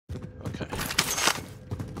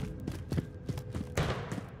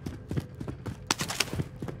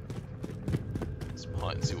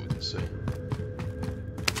can see.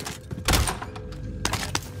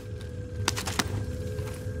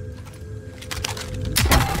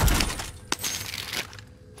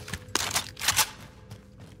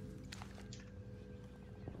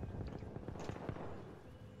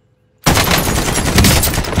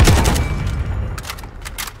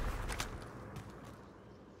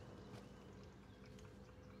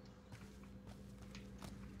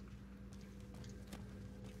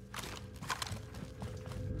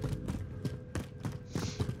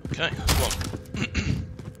 Okay, come on.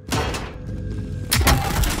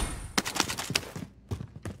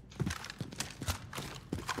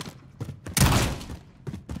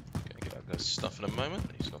 Gonna get out this stuff in a moment.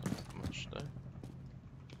 He's not gonna have much though.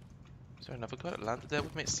 Is there another guy that landed there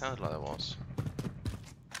with me? It sounded like there was.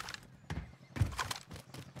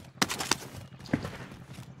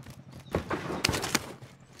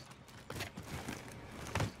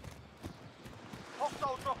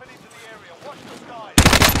 Hostile dropping into the area. Watch the skies.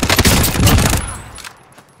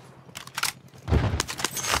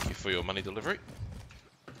 Thank you for your money delivery.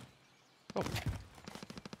 Oh.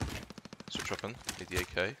 Switch weapon. Need the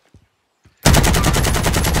AK.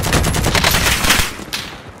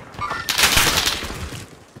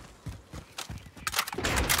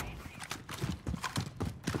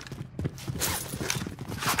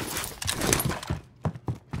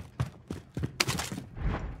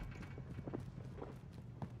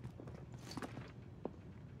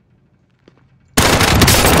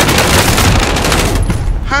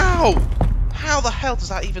 How? How the hell does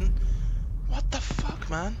that even... What the fuck,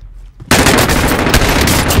 man?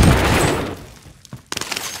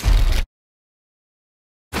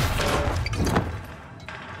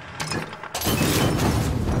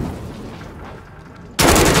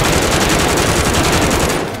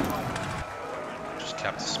 Just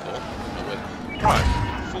capped the spawn. No way. Right,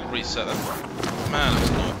 full reset then. Man, that was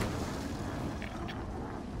annoying.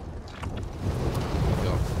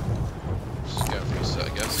 Just go reset, I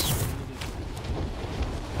guess.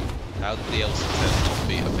 How did the LC-10 not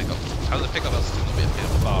be a pickup? How did the pickup LC-10 not be a bit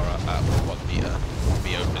far at 1 meter?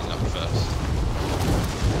 Be opening up first.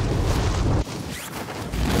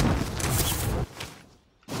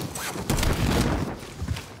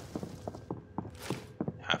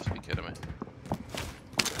 You have to be kidding me.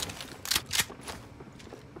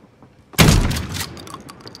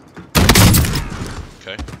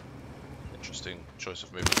 Okay. Interesting choice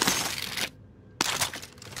of movement.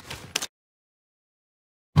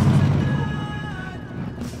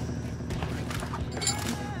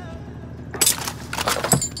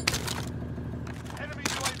 Enemy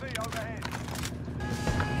UAV overhead.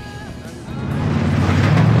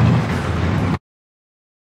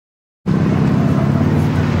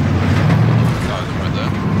 Guys right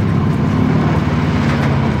there.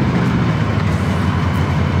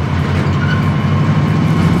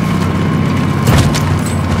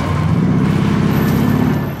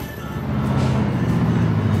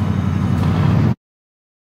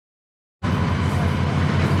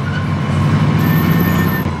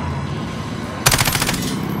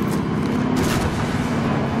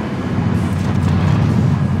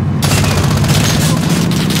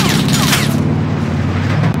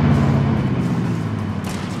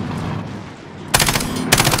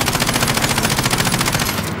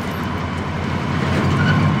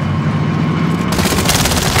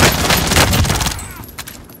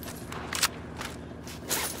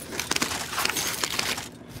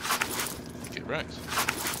 Get wrecked.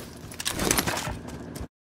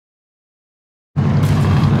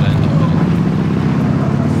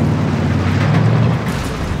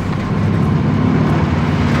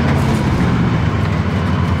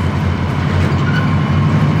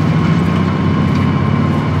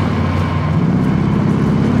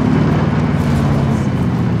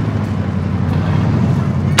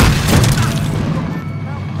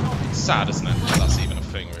 It's sad, isn't it? That that's even a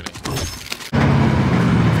thing, really.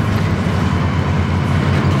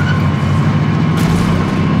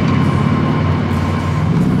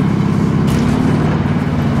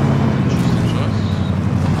 Interesting choice.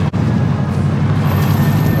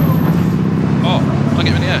 Oh, I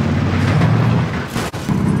get him in the air.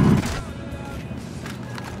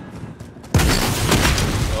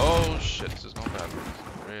 Oh shit, this has gone badly.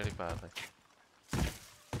 Really badly.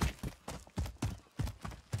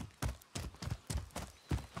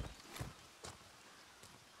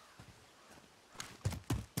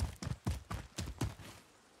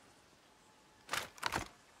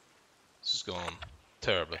 This has gone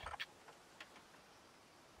terribly.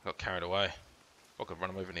 Got carried away. I could run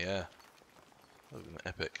him over in the air. That would have been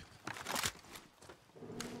epic.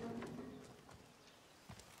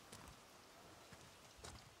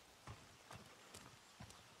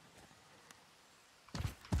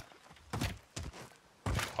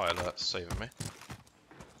 high alert saving me.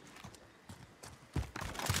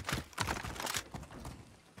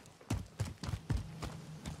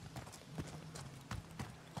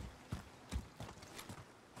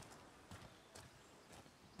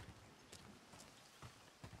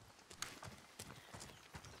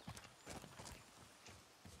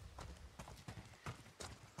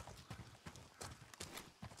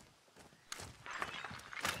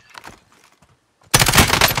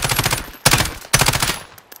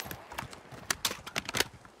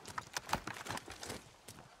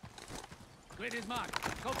 Grid is marked.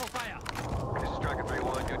 Go for fire. This is Striker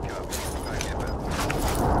 3-1, good copy. Back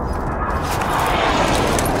inbound.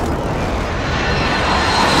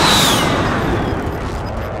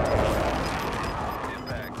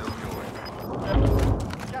 Impact, no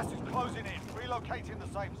joy. Gas is closing in. Relocating the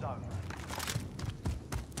safe zone.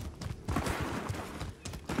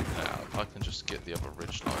 Now, I can just get the other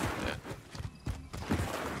ridge line here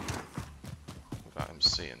without him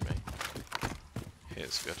seeing me.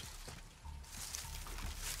 Here's good.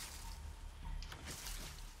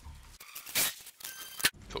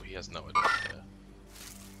 Cool, he has no idea there.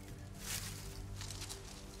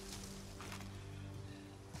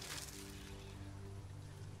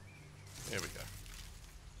 Here we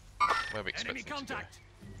go. Where we expect Enemy him to go. contact.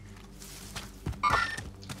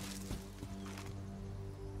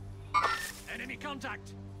 Enemy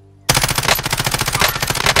contact.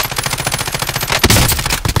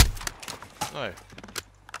 No.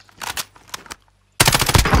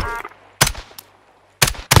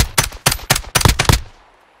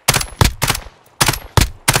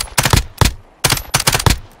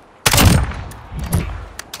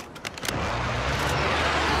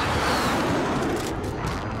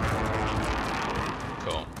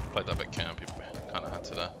 Cool. Played that bit campy, kind of had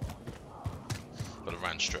to there. But I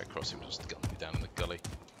ran straight across him, just got me down in the gully.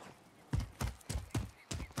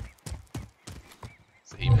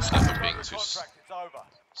 So he was never being too Contract, it's over.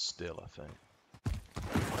 still, I think.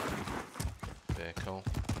 Vehicle.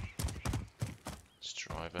 Just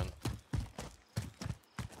driving.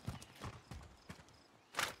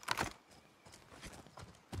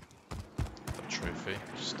 Got a trophy,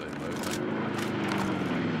 just stay low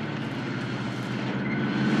there.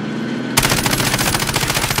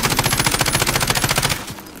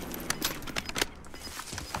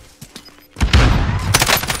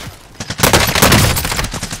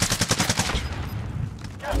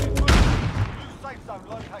 Gas is moving. New safe zone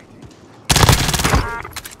located.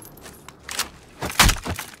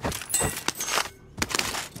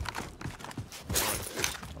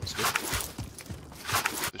 That was good.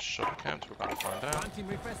 This shot count, we're about to find out. Ground team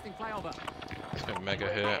requesting flyover. Let's go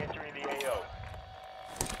Mega here. Entering the AO.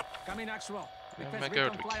 Coming actual. Yeah, Request Mega,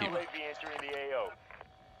 recon do we keep- flyover. UAV entering the AO.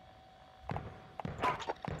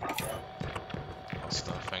 That's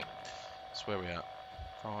stuff, I think. That's where we at.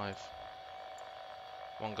 5.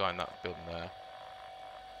 One guy in that building there.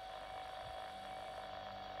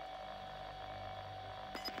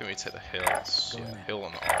 Can we take the hills? Yeah, hill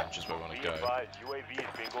on the orange is where we want Be to go. advised, UAV is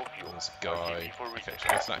bingo fuel. There's a guy. RTV for Okay, research. so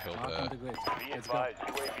go to that hill Mark on there. the grid. Be Let's go. advised,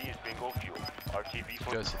 UAV is bingo fuel. RTV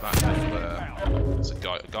for Go to that hill there. There's a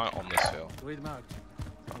guy on this hill. Grid marked.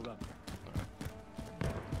 Hold on.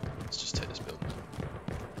 Let's just take this building.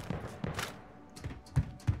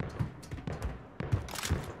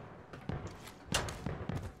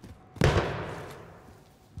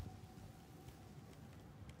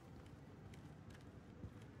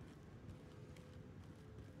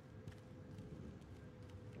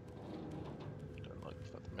 Don't like the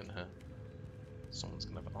fact I'm in here. Someone's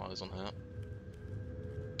gonna have eyes on her.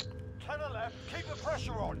 10 left. Keep the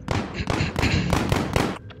pressure on.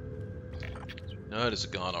 No, there's a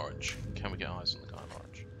guy on orange. Can we get eyes on the guy on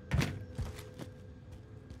orange?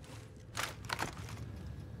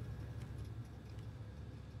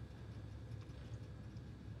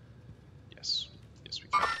 Yes. Yes, we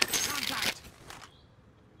can. Contact.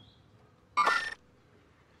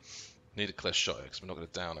 Need a clear shot because we're not going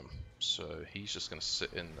to down him. So he's just going to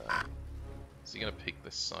sit in there. Is he going to peek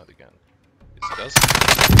this side again? Yes, he does.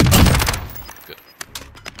 Good.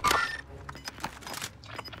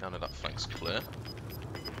 Now that that flank's clear.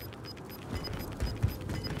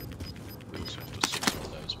 We also have to sort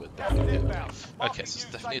someone knows where Gas is they're inbound. Okay, so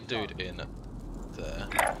there's definitely a dude in there.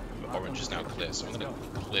 But orange is now clear, so I'm going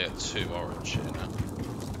to clear 2 orange here now.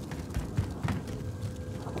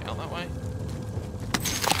 Out that way.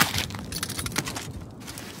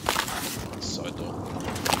 Side door.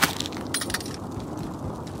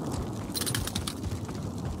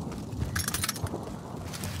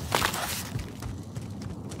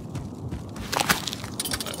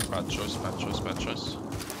 No, bad choice, bad choice, bad choice.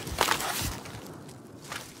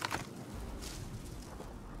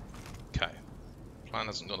 Plan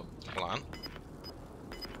hasn't got a plan.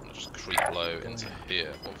 I'm gonna just creep low into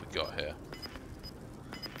here. What have we got here?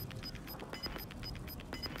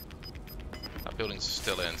 That building's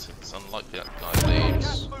still in, so it's unlikely that guy leaves.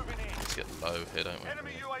 Gas moving in. Let's get low here, don't we?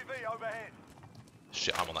 Enemy UAV overhead.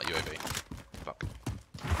 Shit, I'm on that UAV. Fuck.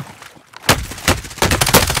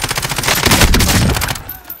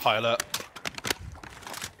 High alert.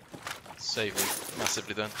 Save me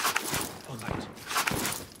massively then. Contact.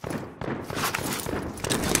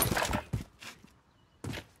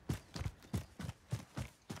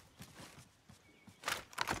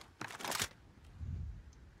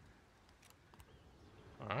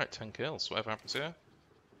 Alright, 10 kills. Whatever happens here.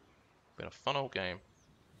 Been a fun old game.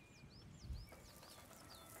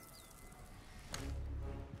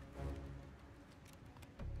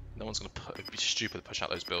 No one's gonna it'd be stupid to push out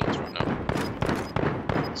those buildings right now.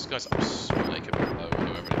 This guy's up naked below,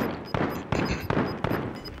 whoever it is.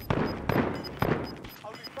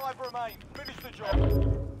 Only 5 remain. Finish the job.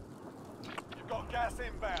 You've got gas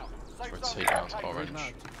inbound. Safe Rotate zone down to located. orange.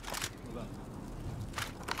 Marked. Move up.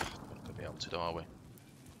 Not gonna be able to, are we?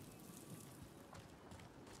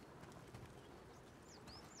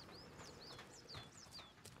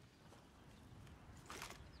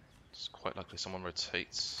 It's quite likely someone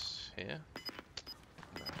rotates here.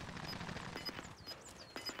 No.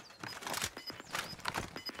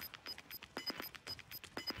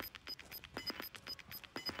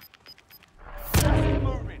 Gas is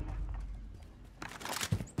moving.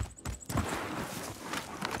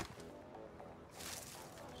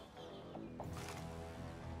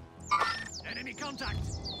 Enemy contact.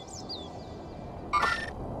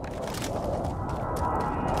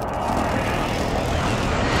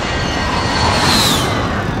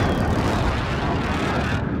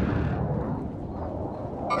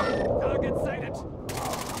 Target sighted.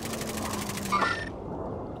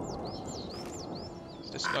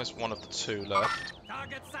 This guy's one of the two left.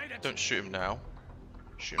 Target sighted. Don't shoot him now.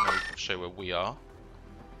 Shoot him now, we can show where we are.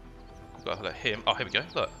 We've got to let him. Oh, here we go.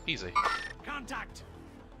 Look, easy. Contact.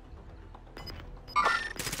 No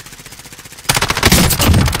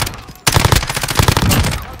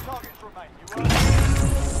targets remain. You earned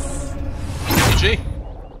it. G.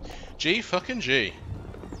 G fucking G.